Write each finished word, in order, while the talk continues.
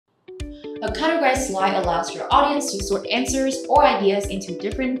A categorized slide allows your audience to sort answers or ideas into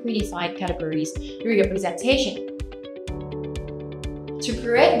different predefined categories during your presentation. To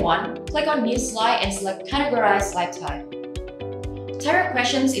create one, click on New Slide and select Categorize Slide Type. Type your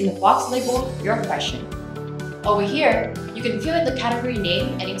questions in the box labeled Your Question. Over here, you can fill in the category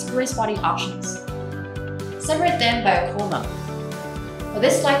name and its corresponding options. Separate them by a comma. For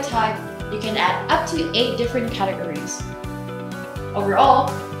this slide type, you can add up to 8 different categories. Overall,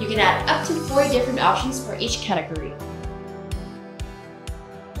 you can add up to 40 different options for each category.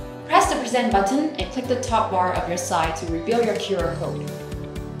 Press the Present button and click the top bar of your slide to reveal your QR code.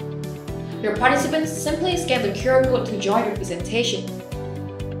 Your participants simply scan the QR code to join your presentation.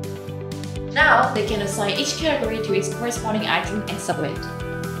 Now, they can assign each category to its corresponding item and submit.